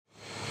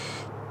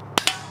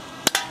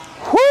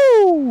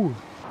Woo!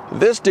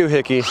 This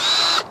doohickey,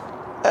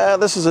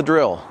 this is a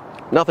drill.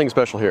 Nothing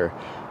special here,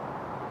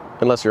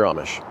 unless you're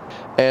Amish.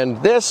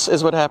 And this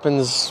is what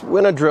happens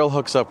when a drill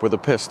hooks up with a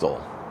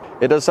pistol.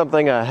 It does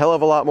something a hell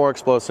of a lot more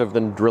explosive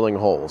than drilling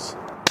holes.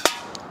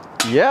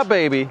 Yeah,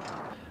 baby!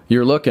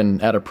 You're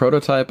looking at a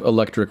prototype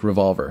electric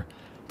revolver.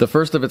 The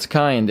first of its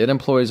kind, it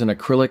employs an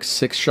acrylic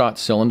 6-shot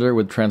cylinder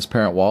with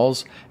transparent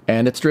walls,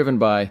 and it's driven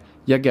by,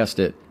 you guessed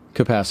it,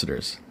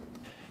 capacitors.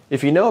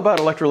 If you know about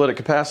electrolytic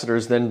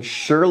capacitors, then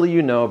surely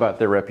you know about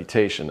their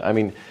reputation. I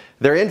mean,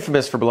 they're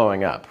infamous for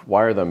blowing up.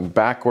 Wire them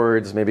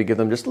backwards, maybe give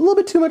them just a little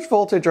bit too much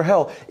voltage, or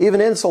hell,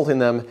 even insulting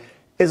them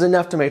is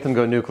enough to make them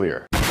go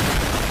nuclear.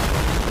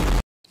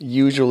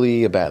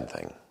 Usually a bad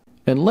thing.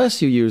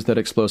 Unless you use that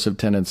explosive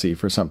tendency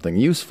for something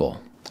useful.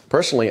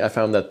 Personally, I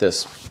found that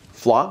this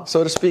flaw,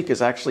 so to speak,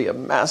 is actually a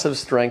massive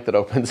strength that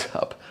opens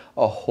up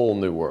a whole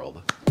new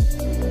world.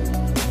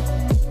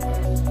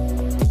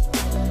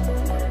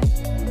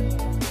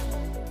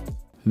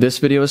 This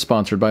video is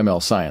sponsored by Mel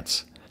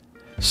Science.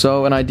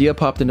 So an idea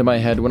popped into my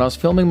head when I was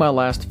filming my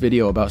last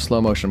video about slow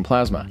motion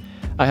plasma.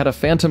 I had a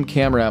phantom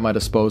camera at my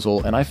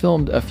disposal and I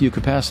filmed a few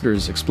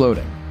capacitors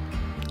exploding.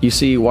 You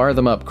see, wire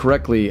them up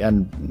correctly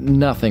and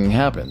nothing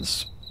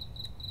happens.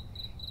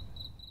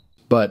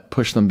 But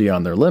push them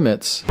beyond their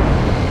limits,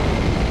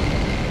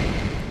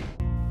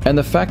 and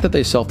the fact that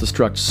they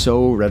self-destruct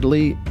so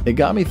readily, it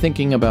got me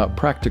thinking about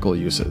practical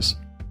uses.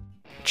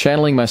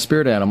 Channeling my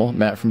spirit animal,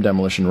 Matt from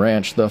Demolition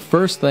Ranch, the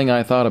first thing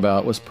I thought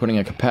about was putting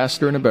a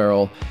capacitor in a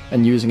barrel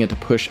and using it to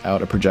push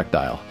out a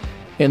projectile,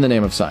 in the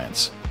name of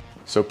science.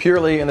 So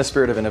purely in the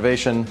spirit of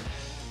innovation,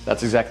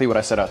 that's exactly what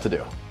I set out to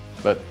do.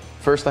 But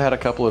first I had a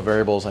couple of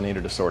variables I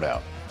needed to sort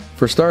out.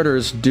 For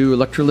starters, do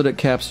electrolytic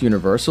caps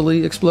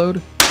universally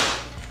explode?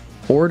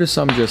 Or do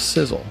some just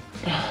sizzle?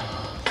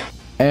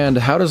 And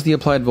how does the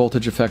applied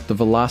voltage affect the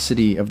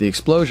velocity of the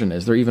explosion?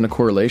 Is there even a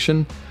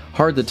correlation?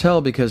 Hard to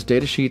tell because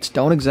datasheets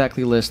don't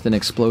exactly list an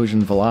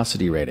explosion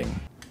velocity rating.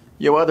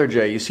 Yo, other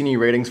Jay, you see any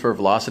ratings for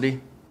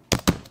velocity?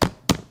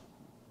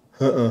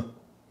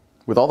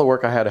 With all the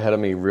work I had ahead of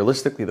me,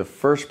 realistically the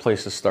first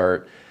place to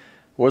start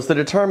was to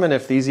determine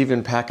if these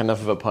even pack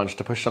enough of a punch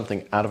to push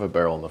something out of a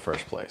barrel in the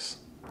first place.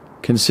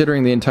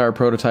 Considering the entire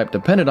prototype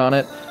depended on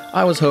it,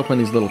 I was hoping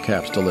these little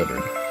caps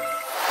delivered.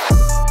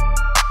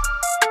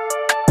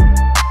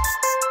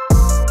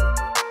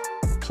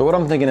 So what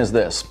I'm thinking is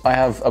this. I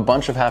have a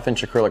bunch of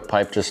half-inch acrylic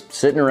pipe just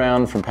sitting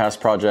around from past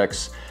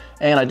projects,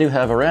 and I do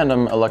have a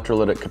random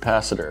electrolytic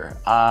capacitor.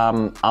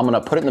 I'm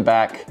gonna put it in the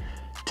back,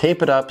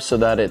 tape it up so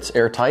that it's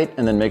airtight,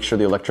 and then make sure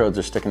the electrodes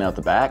are sticking out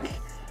the back,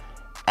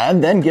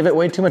 and then give it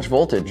way too much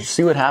voltage.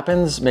 See what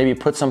happens, maybe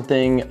put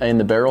something in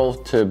the barrel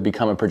to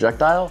become a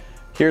projectile.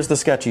 Here's the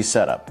sketchy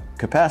setup.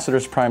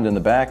 Capacitor's primed in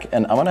the back,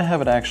 and I'm gonna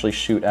have it actually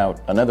shoot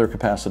out another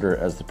capacitor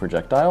as the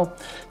projectile.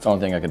 It's the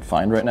only thing I could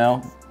find right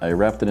now. I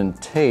wrapped it in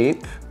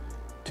tape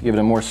to give it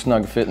a more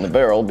snug fit in the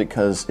barrel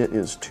because it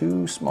is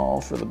too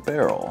small for the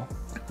barrel.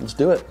 Let's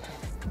do it.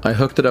 I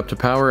hooked it up to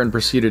power and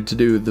proceeded to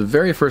do the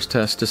very first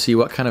test to see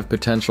what kind of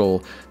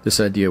potential this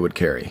idea would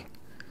carry.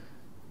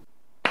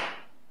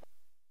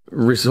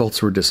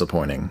 Results were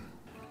disappointing.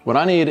 What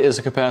I need is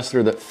a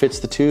capacitor that fits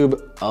the tube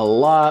a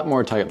lot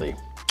more tightly.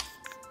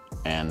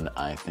 And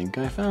I think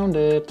I found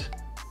it.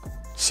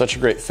 Such a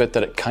great fit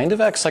that it kind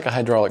of acts like a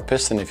hydraulic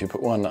piston if you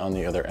put one on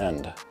the other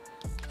end.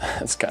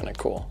 That's kind of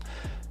cool.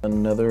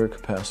 Another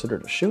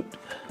capacitor to shoot.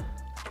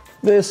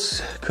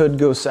 This could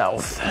go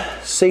south.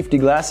 Safety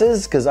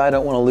glasses, because I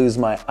don't want to lose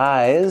my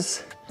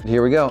eyes.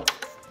 Here we go.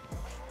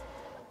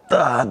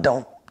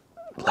 Don't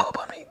blow up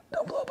on me.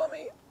 Don't blow up on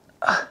me.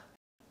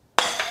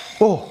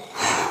 Oh.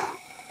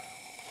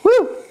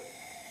 Woo!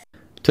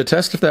 To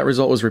test if that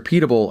result was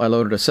repeatable, I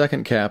loaded a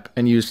second cap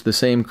and used the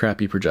same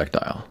crappy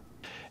projectile.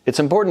 It's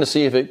important to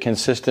see if it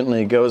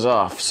consistently goes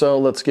off, so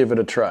let's give it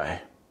a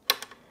try.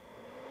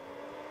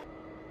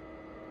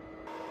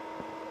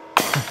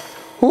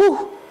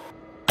 Woo!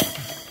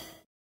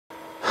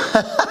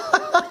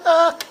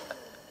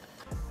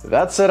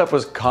 That setup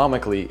was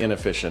comically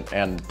inefficient,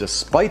 and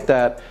despite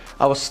that,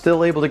 I was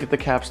still able to get the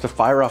caps to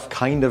fire off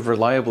kind of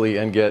reliably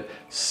and get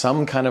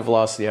some kind of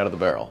velocity out of the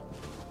barrel.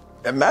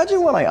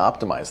 Imagine when I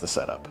optimize the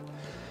setup.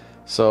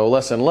 So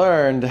lesson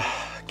learned,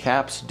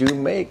 caps do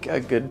make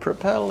a good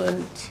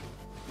propellant.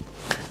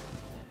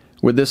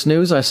 With this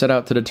news, I set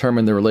out to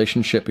determine the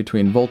relationship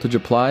between voltage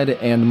applied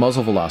and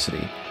muzzle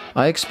velocity.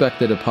 I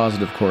expected a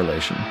positive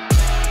correlation.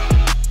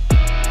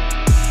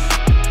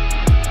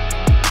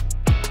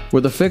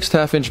 With a fixed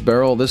half-inch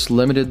barrel, this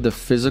limited the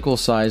physical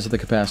size of the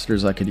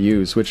capacitors I could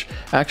use, which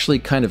actually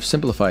kind of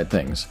simplified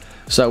things.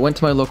 So I went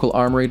to my local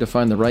armory to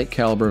find the right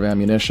caliber of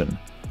ammunition.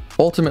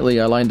 Ultimately,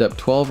 I lined up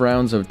 12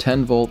 rounds of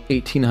 10-volt,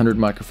 1800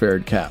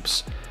 microfarad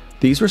caps.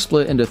 These were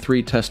split into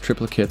 3 test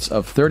triplicates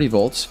of 30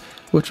 volts,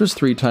 which was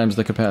 3 times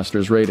the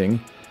capacitor's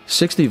rating,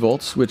 60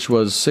 volts, which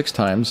was 6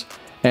 times,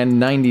 and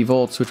 90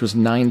 volts, which was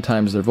 9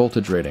 times their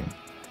voltage rating.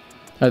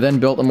 I then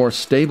built a more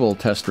stable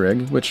test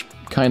rig, which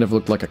kind of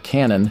looked like a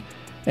cannon,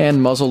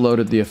 and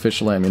muzzle-loaded the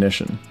official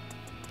ammunition.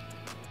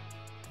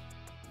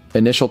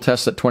 Initial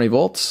test at 20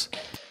 volts.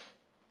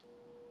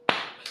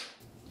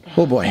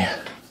 Oh boy,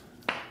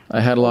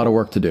 I had a lot of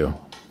work to do.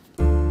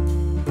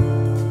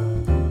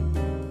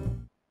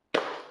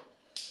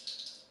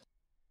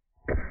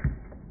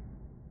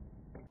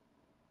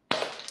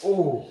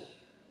 Oh.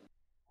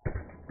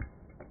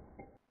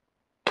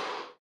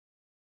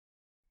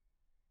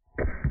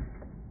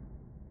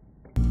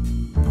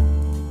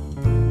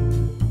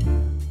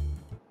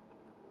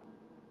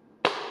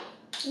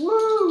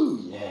 Woo!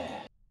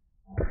 Yeah.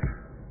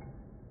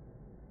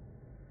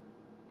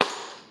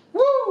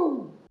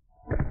 Woo!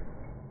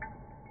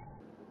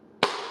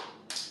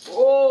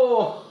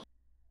 Oh!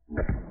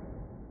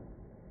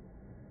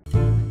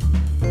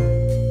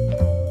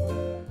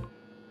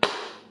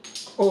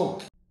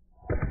 Oh!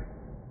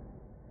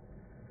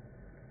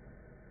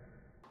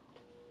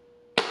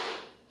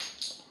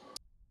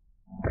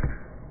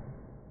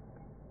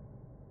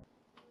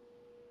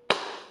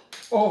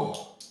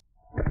 Oh!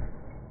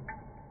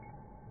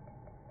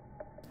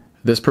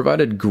 This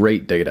provided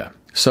great data.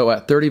 So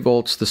at 30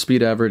 volts, the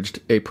speed averaged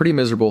a pretty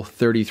miserable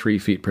 33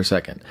 feet per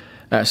second.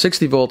 At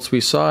 60 volts, we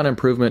saw an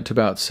improvement to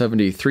about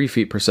 73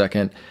 feet per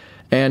second,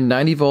 and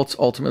 90 volts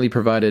ultimately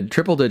provided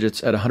triple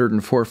digits at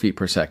 104 feet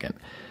per second.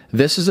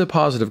 This is a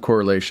positive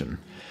correlation.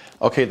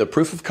 Okay, the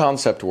proof of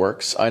concept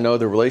works. I know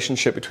the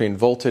relationship between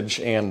voltage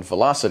and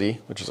velocity,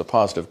 which is a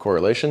positive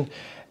correlation,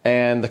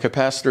 and the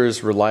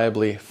capacitors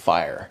reliably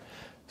fire.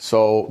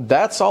 So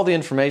that's all the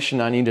information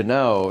I need to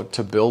know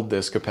to build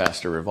this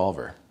capacitor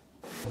revolver.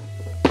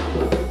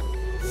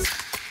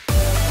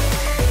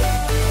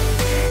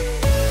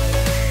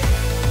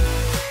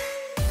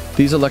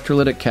 These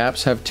electrolytic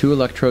caps have 2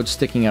 electrodes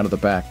sticking out of the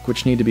back,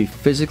 which need to be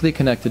physically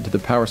connected to the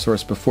power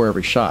source before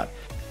every shot.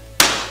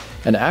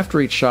 And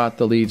after each shot,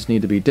 the leads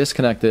need to be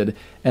disconnected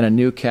and a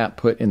new cap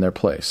put in their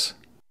place.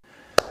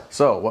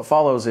 So what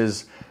follows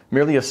is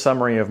merely a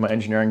summary of my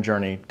engineering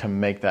journey to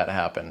make that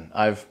happen.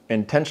 I've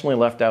intentionally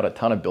left out a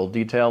ton of build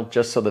detail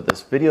just so that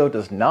this video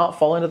does not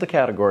fall into the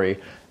category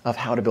of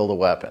how to build a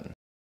weapon.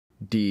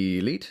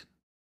 Delete.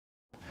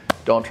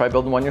 Don't try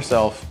building one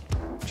yourself,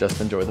 just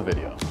enjoy the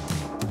video.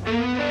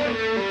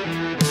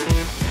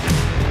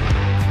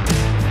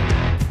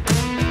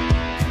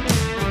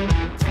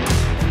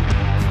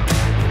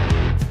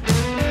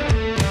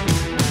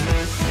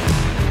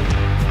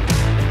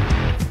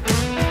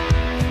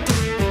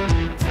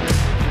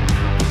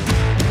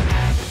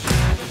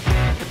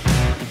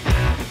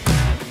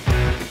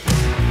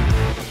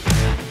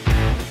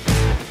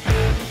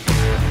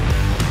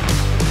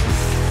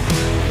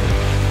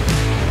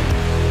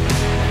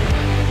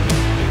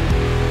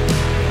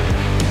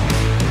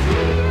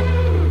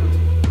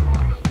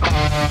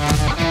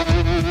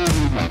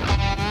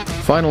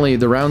 Finally,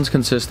 the rounds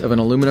consist of an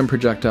aluminum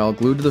projectile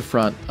glued to the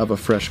front of a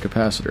fresh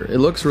capacitor. It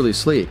looks really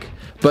sleek.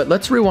 But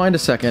let's rewind a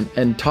second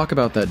and talk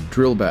about that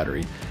drill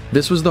battery.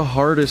 This was the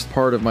hardest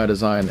part of my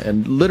design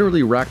and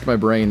literally racked my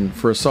brain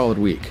for a solid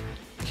week.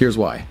 Here's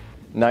why.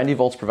 90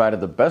 volts provided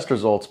the best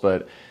results,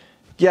 but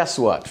guess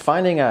what?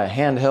 Finding a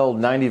handheld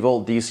 90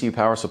 volt DC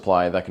power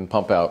supply that can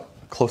pump out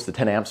close to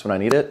 10 amps when I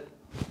need it,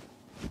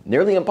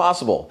 nearly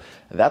impossible.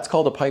 That's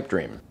called a pipe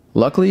dream.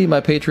 Luckily,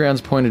 my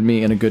Patreons pointed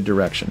me in a good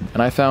direction,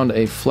 and I found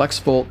a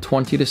FlexVolt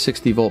 20 to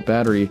 60 volt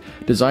battery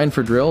designed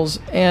for drills,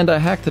 and I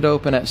hacked it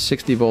open at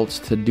 60 volts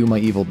to do my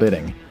evil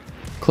bidding.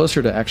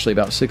 Closer to actually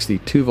about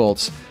 62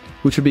 volts,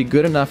 which would be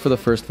good enough for the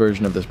first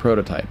version of this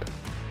prototype.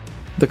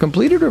 The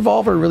completed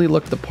revolver really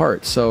looked the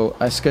part, so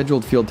I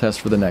scheduled field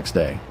tests for the next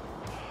day.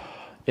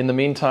 In the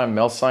meantime,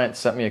 Mel Science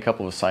sent me a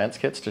couple of science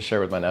kits to share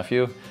with my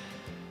nephew,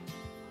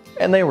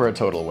 and they were a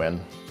total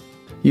win.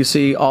 You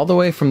see, all the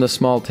way from the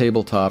small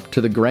tabletop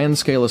to the grand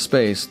scale of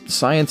space,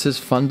 science is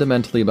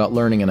fundamentally about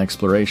learning and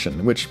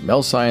exploration, which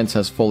Mel Science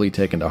has fully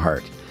taken to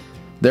heart.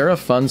 They're a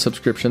fun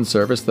subscription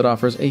service that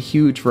offers a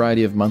huge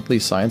variety of monthly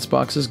science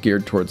boxes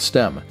geared towards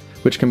STEM,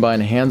 which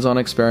combine hands-on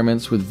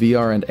experiments with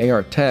VR and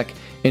AR tech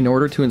in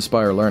order to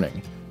inspire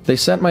learning. They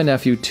sent my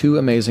nephew 2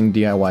 amazing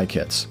DIY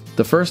kits.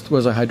 The first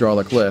was a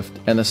hydraulic lift,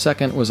 and the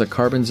second was a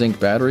carbon zinc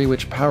battery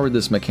which powered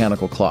this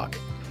mechanical clock.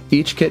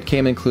 Each kit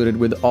came included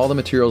with all the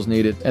materials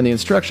needed, and the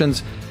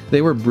instructions,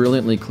 they were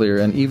brilliantly clear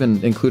and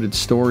even included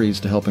stories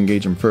to help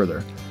engage him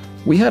further.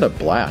 We had a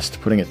blast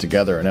putting it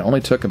together, and it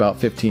only took about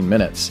 15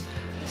 minutes.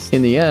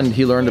 In the end,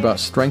 he learned about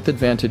strength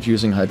advantage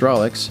using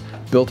hydraulics,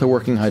 built a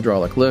working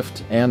hydraulic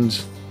lift, and,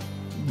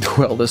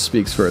 well, this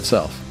speaks for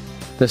itself.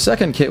 The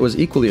second kit was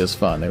equally as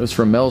fun. It was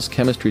from Mel's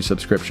chemistry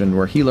subscription,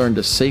 where he learned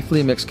to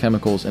safely mix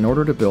chemicals in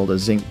order to build a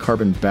zinc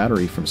carbon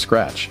battery from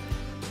scratch.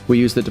 We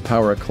used it to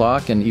power a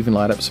clock and even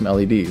light up some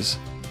LEDs.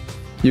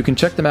 You can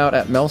check them out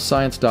at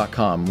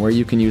melscience.com, where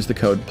you can use the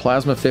code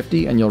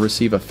PLASMA50 and you'll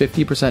receive a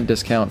 50%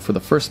 discount for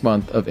the first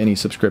month of any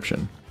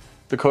subscription.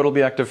 The code will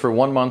be active for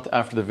 1 month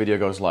after the video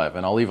goes live,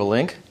 and I'll leave a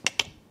link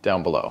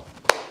down below.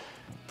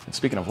 And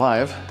speaking of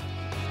live,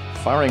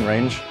 firing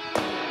range.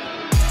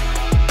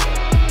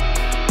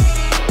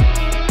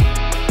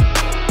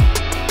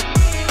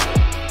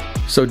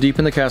 So deep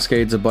in the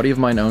Cascades, a buddy of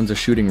mine owns a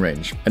shooting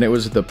range, and it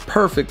was the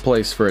perfect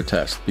place for a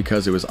test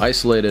because it was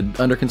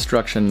isolated, under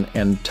construction,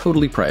 and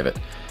totally private.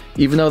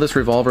 Even though this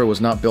revolver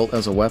was not built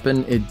as a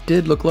weapon, it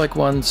did look like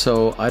one,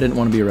 so I didn't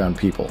want to be around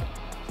people.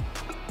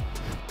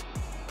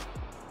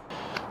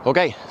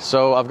 Okay,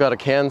 so I've got a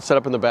can set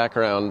up in the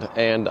background,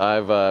 and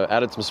I've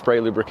added some spray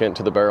lubricant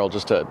to the barrel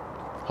just to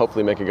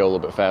hopefully make it go a little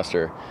bit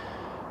faster.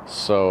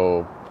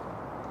 So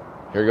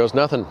here goes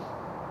nothing.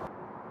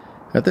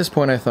 At this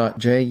point I thought,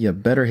 Jay, you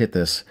better hit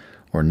this,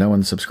 or no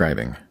one's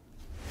subscribing.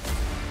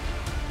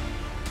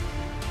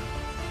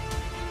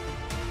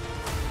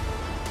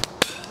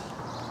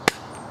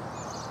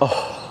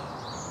 Oh.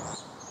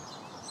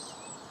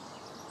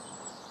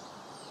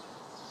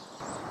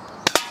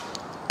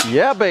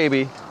 Yeah,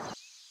 baby.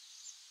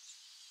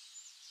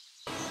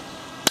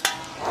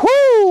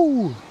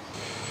 Woo!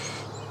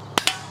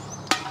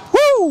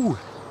 Woo!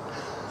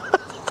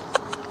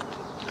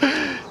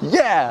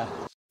 Yeah!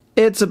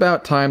 It's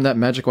about time that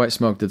magic white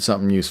smoke did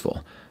something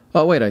useful.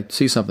 Oh wait, I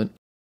see something.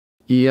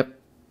 Yep,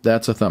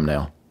 that's a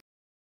thumbnail.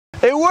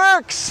 It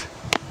works!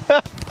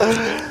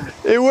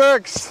 It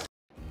works!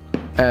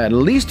 At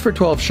least for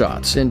 12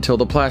 shots, until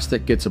the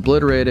plastic gets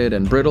obliterated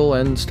and brittle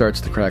and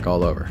starts to crack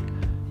all over.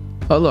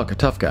 Oh look, a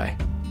tough guy.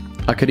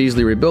 I could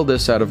easily rebuild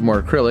this out of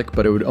more acrylic,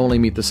 but it would only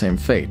meet the same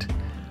fate.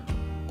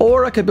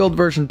 Or I could build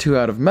version 2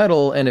 out of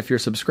metal, and if you're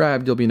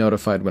subscribed, you'll be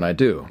notified when I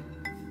do.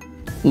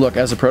 Look,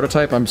 as a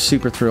prototype, I'm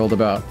super thrilled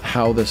about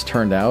how this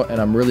turned out, and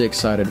I'm really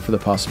excited for the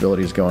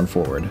possibilities going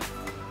forward.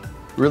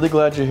 Really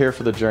glad you're here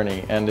for the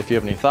journey, and if you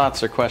have any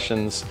thoughts or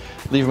questions,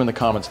 leave them in the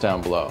comments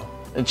down below.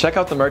 And check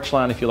out the merch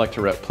line if you like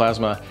to rep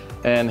plasma,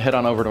 and head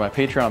on over to my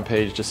Patreon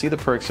page to see the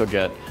perks you'll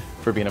get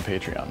for being a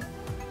Patreon.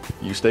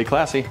 You stay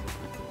classy.